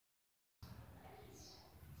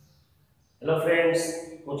Hello friends,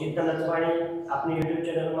 હું ચિંતન નથવાણી આપની YouTube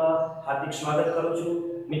ચેનલમાં હાર્દિક સ્વાગત કરું છું.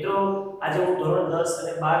 મિત્રો, આજે હું ધોરણ 10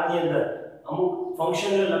 અને 12 ની અંદર અમુક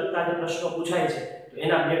ફંક્શનને લગતા જે પ્રશ્નો પૂછાય છે તો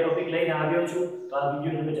એના બે ટોપિક લઈને આવ્યો છું. તો આ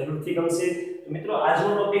વિડિયો તમને જરૂરથી ગમશે. તો મિત્રો,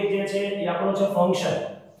 આજનો ટોપિક જે છે એ આપણો છે ફંક્શન.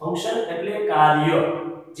 ફંક્શન એટલે કાર્ય,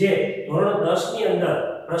 જે ધોરણ 10 ની અંદર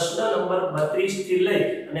પ્રશ્ન નંબર 32 થી લઈ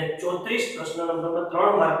અને 34 પ્રશ્ન નંબર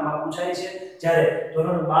 3 માર્કમાં પૂછાય છે, જ્યારે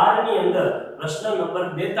ધોરણ 12 ની અંદર પ્રશ્ન નંબર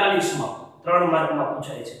 42 માં 3 માર્કમાં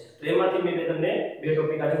પૂછાય છે. તો એમાંથી મેં તમને બે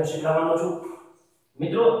ટોપિક આજે હું શીખવવાનો છું.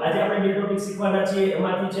 મિત્રો, આજે આપણે બે ટોપિક શીખવાના છીએ.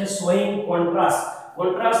 એમાંથી છે શોઈંગ કોન્ટ્રાસ્ટ.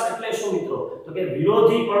 કોન્ટ્રાસ્ટ એટલે શું મિત્રો? તો કે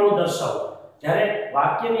વિરોધીપણું દર્શાવવું. જ્યારે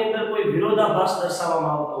વાક્યની અંદર કોઈ વિરોધાભાસ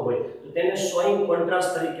દર્શાવવામાં આવતો હોય તો તેને શોઈંગ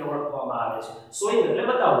કોન્ટ્રાસ્ટ તરીકે ઓળખવામાં આવે છે. શોઈંગ એટલે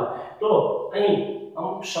બતાવવું. તો અહીં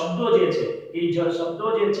અમુક શબ્દો જે છે એ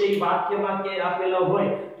શબ્દો જે છે એ વાક્યમાં કે આપેલા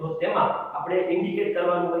હોય તો તેમાં આપણે ઇન્ડિકેટ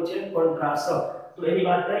કરવાનું હોય છે કોન્ટ્રાસ્ટ. તો એની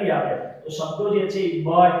વાત કરીએ આપણે તો શબ્દો જે છે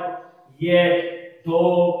but, yet,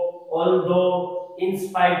 though, although, in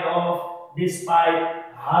spite of, despite,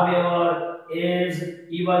 however, as,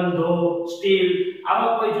 even though, still,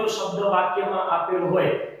 આવા કોઈ જો શબ્દ વાક્યમાં આપેલ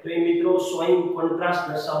હોય તો એ મિત્રો શોઈંગ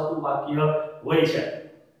કોન્ટ્રાસ્ટ દર્શાવતું વાક્ય હોય છે.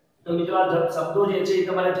 તો મિત્રો, આ શબ્દો જે છે એ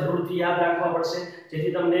તમારે જરૂરથી યાદ રાખવા પડશે,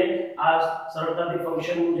 જેથી તમને આ સરળતાથી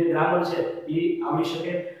ફંક્શનનું જે ગ્રામર છે એ આવડી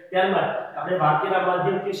શકે. ત્યારબાદ આપણે વાક્યના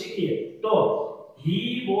માધ્યમથી શીખીએ તો he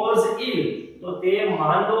was ill, તો તે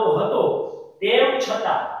માંદો હતો, તેમ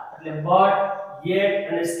છતાં, એટલે but,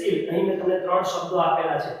 yet અને still. અહીં મેં તમને ત્રણ શબ્દો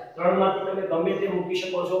આપેલા છે, ત્રણમાંથી તમે ગમે તે મૂકી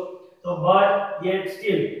શકો છો. તો but, yet,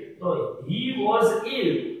 still. તો he was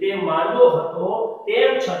ill, તે માંદો હતો,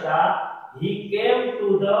 તેમ છતાં he came to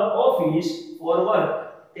the office for work.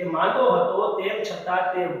 તે માંદો હતો તેમ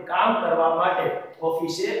છતાં તે કામ કરવા માટે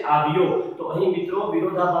ઓફિસે આવ્યો. તો અહીં મિત્રો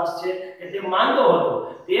વિરોધાભાસ છે કે તે માંદો હતો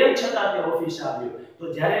તેમ છતાં તે ઓફિસે આવ્યો.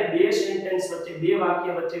 તો જ્યારે બે સેન્ટેન્સ વચ્ચે, બે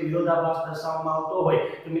વાક્ય વચ્ચે વિરોધાભાસ દર્શાવવામાં આવતો હોય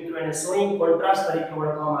તો મિત્રો એને શોઈંગ કોન્ટ્રાસ્ટ તરીકે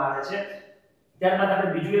ઓળખવામાં આવે છે. ત્યારબાદ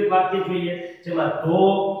આપણે બીજું એક વાક્ય જોઈએ જેમાં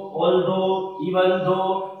though, although, even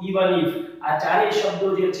though, even if. આ ચારેય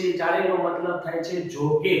શબ્દો જે છે ચારેયનો મતલબ થાય છે જો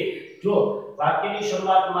કે. જો વાક્યની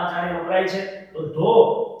શરૂઆતમાં ચારે વપરાય છે તો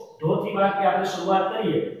though થી વાક્ય આપણે શરૂઆત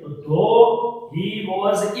કરીએ તો though he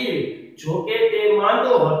was ill, જો કે તે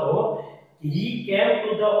માંદો હતો, he came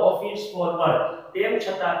to the office for work, તેમ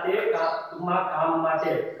છતાં તે કામ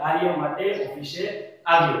માટે, કાર્ય માટે ઓફિસે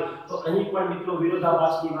આવ્યો. તો અહીં પણ મિત્રો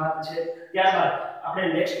વિરોધાભાસની વાત છે. ત્યારબાદ આપણે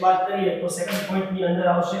નેક્સ્ટ વાત કરીએ તો સેકન્ડ પોઈન્ટની અંદર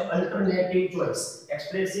આવશે alternative choice.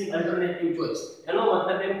 Expressing alternative choice. એનો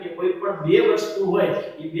મતલબ એમ કે કોઈ પણ બે વસ્તુ હોય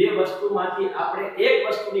એ બે વસ્તુમાંથી આપણે એક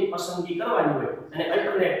વસ્તુની પસંદગી કરવાની હોય અને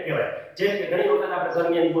અલ્ટરનેટ કહેવાય. જેમ કે ઘણી વખત આપણે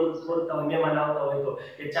દરમિયાન બોલતા હોય, મહેમાન આવતા હોય તો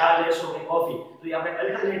કે ચા લેશો કે કોફી, તો એ આપણે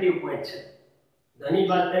અલ્ટરનેટિવ પોઈન્ટ છે. ઘણી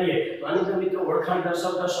વાત કરીએ તો આની અંદર મિત્રો ઓળખાણ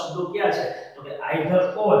દર્શાવતા શબ્દો કયા છે તો કે આઈધર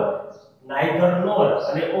ઓર, નાઈધર નોર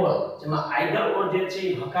અને ઓર. જેમાં આઈધર ઓર જે છે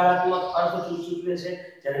એ હકારાત્મક અર્થ સૂચવે છે,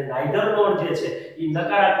 જ્યારે નાઈધર નોર જે છે એ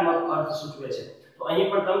નકારાત્મક અર્થ સૂચવે છે. તો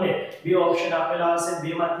અહીં પણ તમને બે ઓપ્શન આપેલા હશે,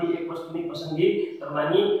 બેમાંથી એક વસ્તુની પસંદગી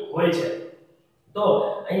કરવાની હોય છે. તો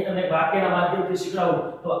અહીં તમને વાક્યના માધ્યમથી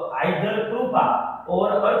શીખવાડું તો either Krupa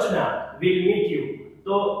or Archana will meet you.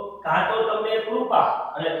 તો કાં તો તમને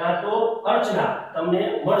કૃપા અને કાં તો અર્ચના તમને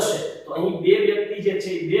મળશે. તો અહીં બે વ્યક્તિ જે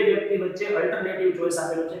છે બે વ્યક્તિ વચ્ચે અલ્ટરનેટિવ ચોઇસ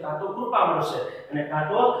આપેલું છે, કાં તો કૃપા મળશે અને કાં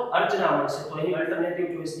તો અર્ચના મળશે. તો અહીં અલ્ટરનેટિવ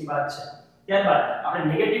ચોઇસની વાત છે. ત્યારબાદ આપણે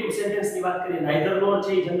નેગેટિવ સેન્ટેન્સની વાત કરીએ. નાઈધર નોર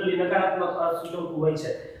છે એ જનરલી નકારાત્મક અર્થ સૂચવતું હોય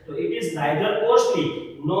છે. તો it is neither costly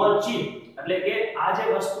નોર chip, એટલે કે આ જે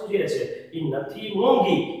વસ્તુ જે છે એ નથી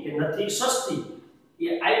મોંઘી કે નથી સસ્તી.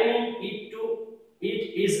 I mean it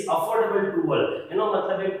is affordable to all. એનો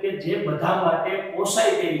મતલબ એમ કે જે બધા માટે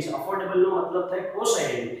પોસાય તેવી છે. અફોર્ડેબલ નો મતલબ થાય પોસાય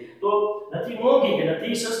એવી. તો નથી મોંઘી કે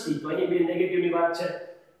નથી સસ્તી. તો અહીં બે નેગેટિવની વાત છે.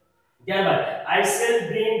 ત્યારબાદ I shall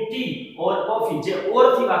bring tea or coffee, જે or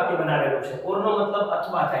થી વાક્ય બનાવેલું છે. or નો મતલબ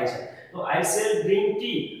અથવા થાય છે. તો I shall bring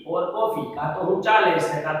tea or coffee, કાં તો હું ચા લઈશ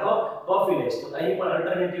ને કાં તો કોફી લઈશ. તો અહીં પણ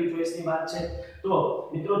અલ્ટરનેટિવ ચોઇસની વાત છે. તો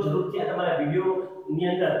મિત્રો જરૂરથી આ તમારા વિડિયો ની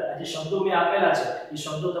અંદર આ જે શબ્દો મેં આપેલા છે એ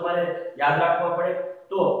શબ્દો તમારે યાદ રાખવા પડે.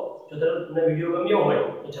 તો જો તમને વિડિયો ગમ્યો હોય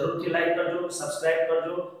તો જરૂરથી લાઈક કરજો, સબસ્ક્રાઇબ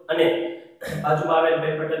કરજો અને બાજુમાં આવેલ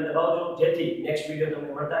બેલ બટન દબાવજો, જેથી નેક્સ્ટ વિડિયો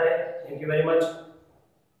તમને મળતા રહે. Thank you very much.